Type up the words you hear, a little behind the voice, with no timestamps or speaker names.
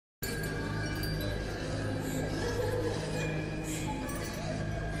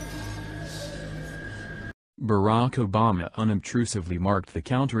Barack Obama unobtrusively marked the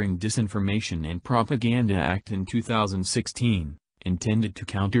Countering Disinformation and Propaganda Act in 2016, intended to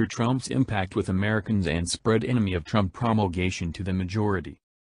counter Trump's impact with Americans and spread enemy of Trump promulgation to the majority.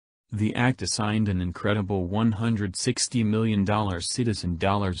 The act assigned an incredible $160 million citizen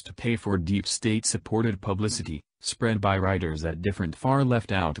dollars to pay for deep state-supported publicity, spread by writers at different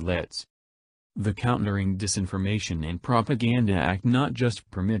far-left outlets. The Countering Disinformation and Propaganda Act not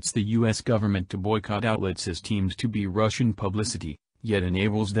just permits the U.S. government to boycott outlets as deemed to be Russian publicity, yet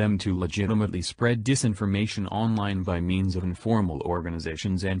enables them to legitimately spread disinformation online by means of informal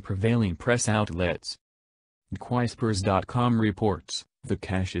organizations and prevailing press outlets. Quispers.com reports, "The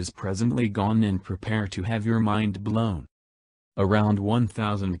cash is presently gone and prepare to have your mind blown. Around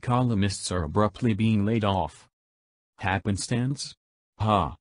 1,000 columnists are abruptly being laid off. Happenstance?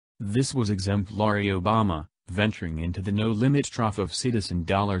 Ha! This was exemplary Obama, venturing into the no-limit trough of citizen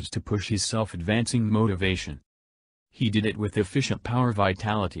dollars to push his self-advancing motivation. He did it with efficient power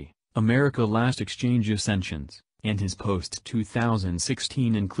vitality, America Last Exchange ascensions, and his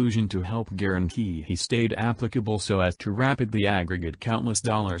post-2016 inclusion to help guarantee he stayed applicable so as to rapidly aggregate countless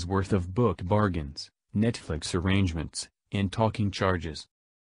dollars worth of book bargains, Netflix arrangements, and talking charges.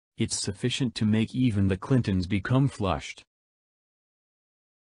 It's sufficient to make even the Clintons become flushed.